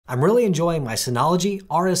I'm really enjoying my Synology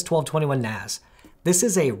RS1221 NAS. This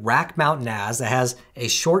is a rack mount NAS that has a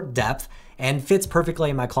short depth and fits perfectly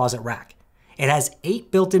in my closet rack. It has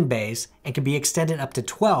 8 built-in bays and can be extended up to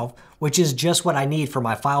 12, which is just what I need for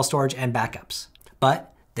my file storage and backups.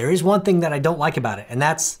 But there is one thing that I don't like about it, and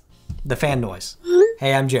that's the fan noise.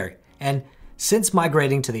 Hey, I'm Jerry, and since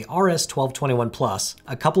migrating to the RS1221 Plus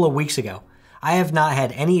a couple of weeks ago, I have not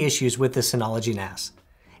had any issues with the Synology NAS.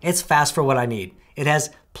 It's fast for what I need. It has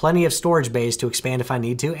plenty of storage bays to expand if I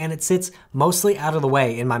need to, and it sits mostly out of the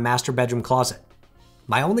way in my master bedroom closet.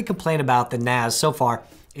 My only complaint about the NAS so far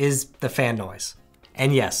is the fan noise.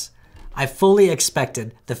 And yes, I fully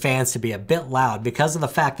expected the fans to be a bit loud because of the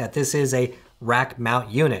fact that this is a rack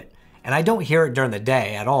mount unit, and I don't hear it during the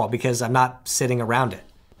day at all because I'm not sitting around it.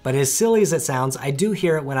 But as silly as it sounds, I do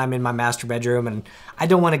hear it when I'm in my master bedroom, and I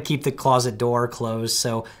don't want to keep the closet door closed,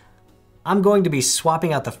 so I'm going to be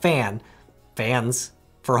swapping out the fans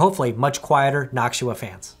for hopefully much quieter Noctua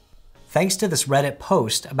fans. Thanks to this Reddit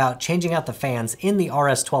post about changing out the fans in the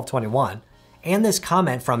RS1221 and this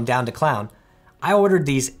comment from Down to Clown, I ordered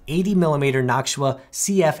these 80mm Noctua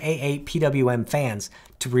CF-A8 PWM fans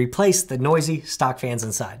to replace the noisy stock fans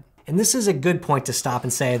inside. And this is a good point to stop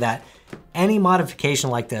and say that any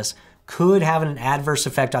modification like this could have an adverse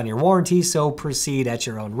effect on your warranty, so proceed at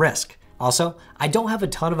your own risk. Also, I don't have a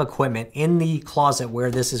ton of equipment in the closet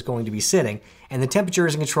where this is going to be sitting, and the temperature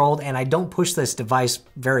isn't controlled, and I don't push this device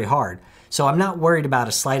very hard. So I'm not worried about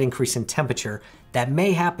a slight increase in temperature that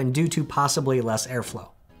may happen due to possibly less airflow.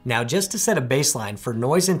 Now, just to set a baseline for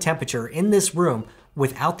noise and temperature in this room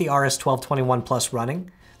without the RS1221 Plus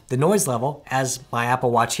running, the noise level, as my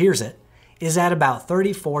Apple Watch hears it, is at about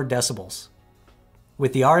 34 decibels.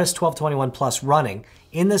 With the RS1221 Plus running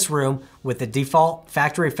in this room with the default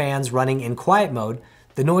factory fans running in quiet mode,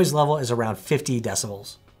 the noise level is around 50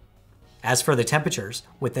 decibels. As for the temperatures,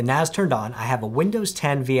 with the NAS turned on, I have a Windows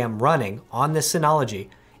 10 VM running on this Synology,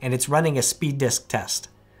 and it's running a speed disk test.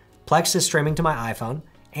 Plex is streaming to my iPhone,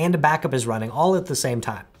 and a backup is running all at the same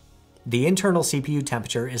time. The internal CPU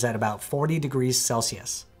temperature is at about 40 degrees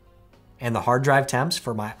Celsius. And the hard drive temps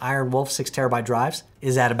for my Iron Wolf 6TB drives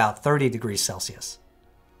is at about 30 degrees Celsius.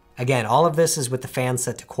 Again, all of this is with the fan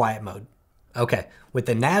set to quiet mode. Okay, with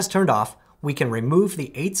the NAS turned off, we can remove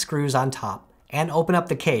the 8 screws on top and open up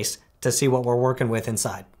the case to see what we're working with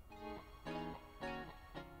inside.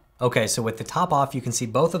 Okay, so with the top off, you can see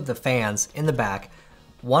both of the fans in the back.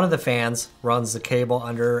 One of the fans runs the cable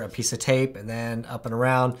under a piece of tape and then up and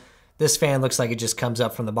around. This fan looks like it just comes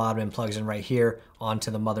up from the bottom and plugs in right here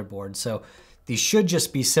onto the motherboard. So these should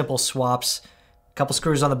just be simple swaps. A couple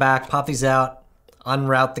screws on the back, pop these out,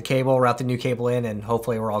 unroute the cable, route the new cable in, and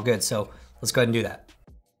hopefully we're all good. So let's go ahead and do that.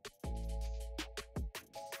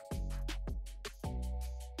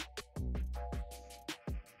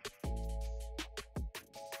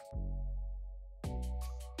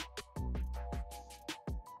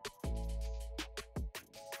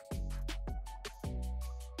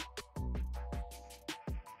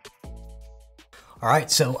 All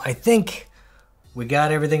right, so I think we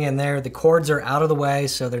got everything in there. The cords are out of the way,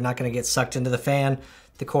 so they're not gonna get sucked into the fan.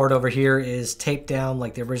 The cord over here is taped down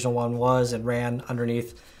like the original one was and ran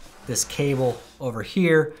underneath this cable over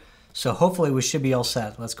here. So hopefully we should be all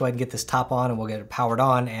set. Let's go ahead and get this top on and we'll get it powered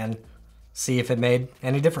on and see if it made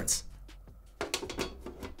any difference.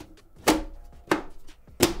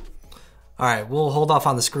 All right, we'll hold off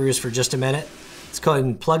on the screws for just a minute. Let's go ahead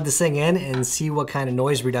and plug this thing in and see what kind of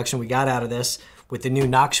noise reduction we got out of this with the new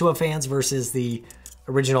Noctua fans versus the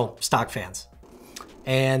original stock fans.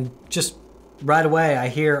 And just right away, I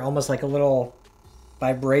hear almost like a little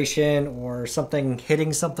vibration or something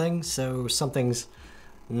hitting something. So something's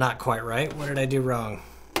not quite right. What did I do wrong?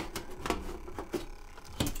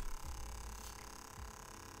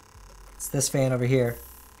 It's this fan over here.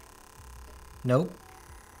 Nope.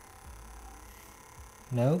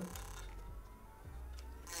 Nope.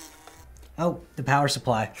 Oh, the power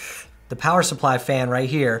supply. The power supply fan right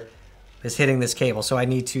here is hitting this cable. So I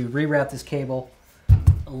need to reroute this cable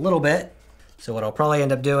a little bit. So what I'll probably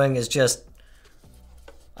end up doing is just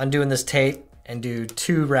undoing this tape and do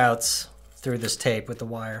 2 routes through this tape with the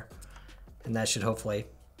wire. And that should hopefully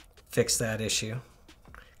fix that issue.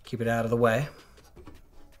 Keep it out of the way.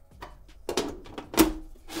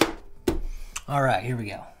 All right, here we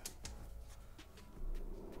go.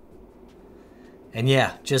 And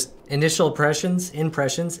yeah, just initial impressions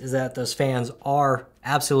is that those fans are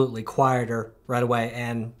absolutely quieter right away.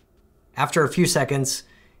 And after a few seconds,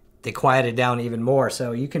 they quieted down even more.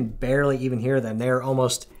 So you can barely even hear them. They're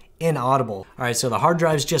almost inaudible. All right, so the hard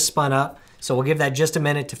drive's just spun up. So we'll give that just a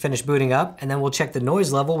minute to finish booting up, and then we'll check the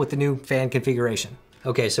noise level with the new fan configuration.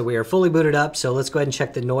 Okay, so we are fully booted up, so let's go ahead and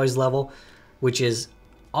check the noise level, which is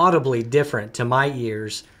audibly different to my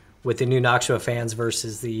ears with the new Noctua fans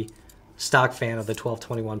versus the stock fan of the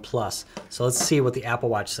 1221 Plus. So let's see what the Apple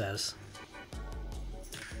Watch says.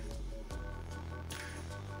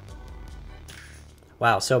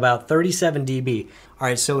 Wow, so about 37 dB. All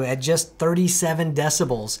right, so at just 37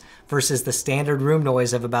 decibels versus the standard room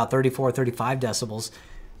noise of about 34, 35 decibels,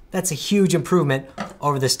 that's a huge improvement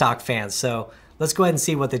over the stock fans. So let's go ahead and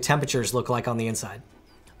see what the temperatures look like on the inside.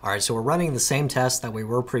 All right, so we're running the same test that we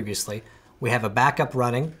were previously. We have a backup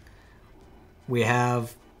running. We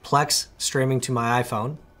have Plex streaming to my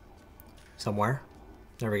iPhone somewhere.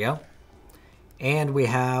 There we go. And we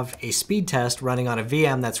have a speed test running on a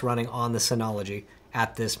VM that's running on the Synology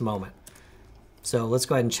at this moment. So let's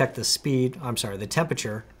go ahead and check the the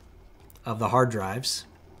temperature of the hard drives.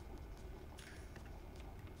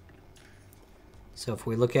 So if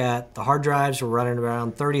we look at the hard drives, we're running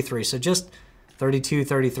around 33. So just 32,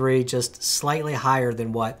 33, just slightly higher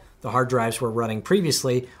than what the hard drives were running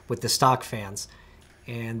previously with the stock fans.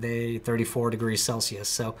 And they 34 degrees Celsius.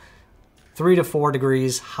 So 3 to 4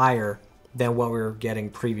 degrees higher than what we were getting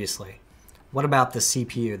previously. What about the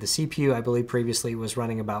CPU? The CPU, I believe previously was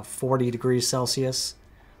running about 40 degrees Celsius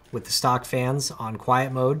with the stock fans on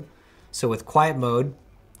quiet mode. So with quiet mode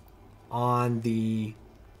on the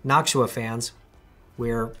Noctua fans,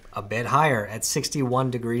 we're a bit higher at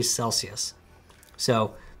 61 degrees Celsius.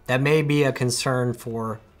 So that may be a concern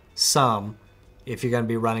for some if you're going to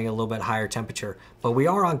be running a little bit higher temperature. But we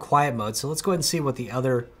are on quiet mode, so let's go ahead and see what the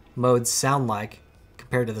other modes sound like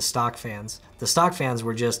compared to the stock fans. The stock fans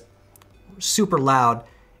were just super loud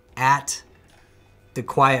at the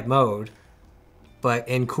quiet mode, but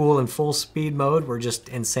in cool and full speed mode, we're just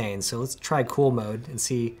insane. So let's try cool mode and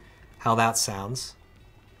see how that sounds.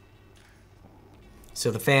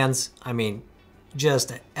 So the fans, I mean,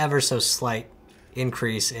 just an ever so slight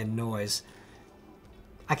increase in noise.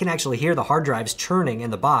 I can actually hear the hard drives churning in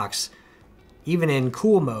the box, even in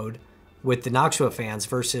cool mode with the Noctua fans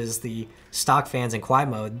versus the stock fans in quiet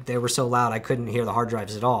mode. They were so loud I couldn't hear the hard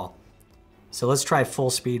drives at all. So let's try full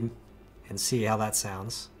speed and see how that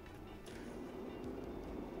sounds.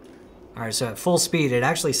 All right, so at full speed, it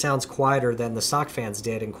actually sounds quieter than the stock fans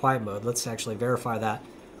did in quiet mode. Let's actually verify that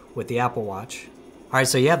with the Apple Watch. All right,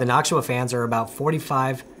 so yeah, the Noctua fans are about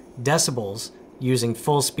 45 decibels using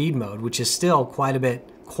full speed mode, which is still quite a bit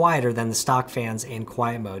quieter than the stock fans in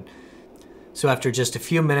quiet mode. So after just a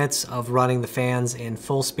few minutes of running the fans in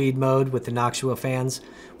full speed mode with the Noctua fans,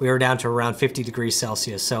 we were down to around 50 degrees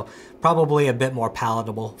Celsius, so probably a bit more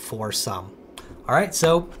palatable for some. All right,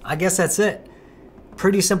 so I guess that's it.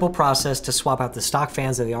 Pretty simple process to swap out the stock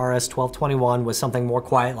fans of the RS1221 with something more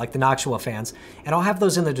quiet like the Noctua fans, and I'll have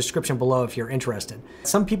those in the description below if you're interested.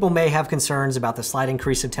 Some people may have concerns about the slight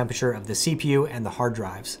increase of temperature of the CPU and the hard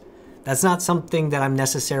drives. That's not something that I'm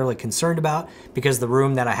necessarily concerned about because the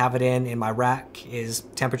room that I have it in my rack is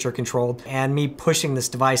temperature controlled, and me pushing this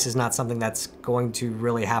device is not something that's going to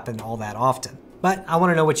really happen all that often. But I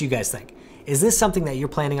want to know what you guys think. Is this something that you're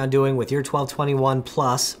planning on doing with your 1221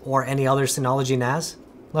 Plus or any other Synology NAS?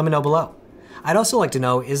 Let me know below. I'd also like to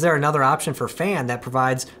know, is there another option for fan that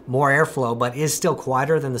provides more airflow but is still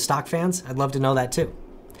quieter than the stock fans? I'd love to know that too.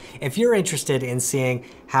 If you're interested in seeing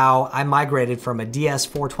how I migrated from a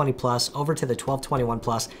DS420 Plus over to the 1221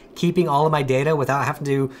 Plus, keeping all of my data without having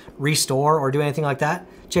to restore or do anything like that,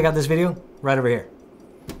 check out this video right over here.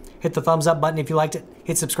 Hit the thumbs up button if you liked it,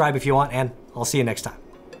 hit subscribe if you want, and I'll see you next time.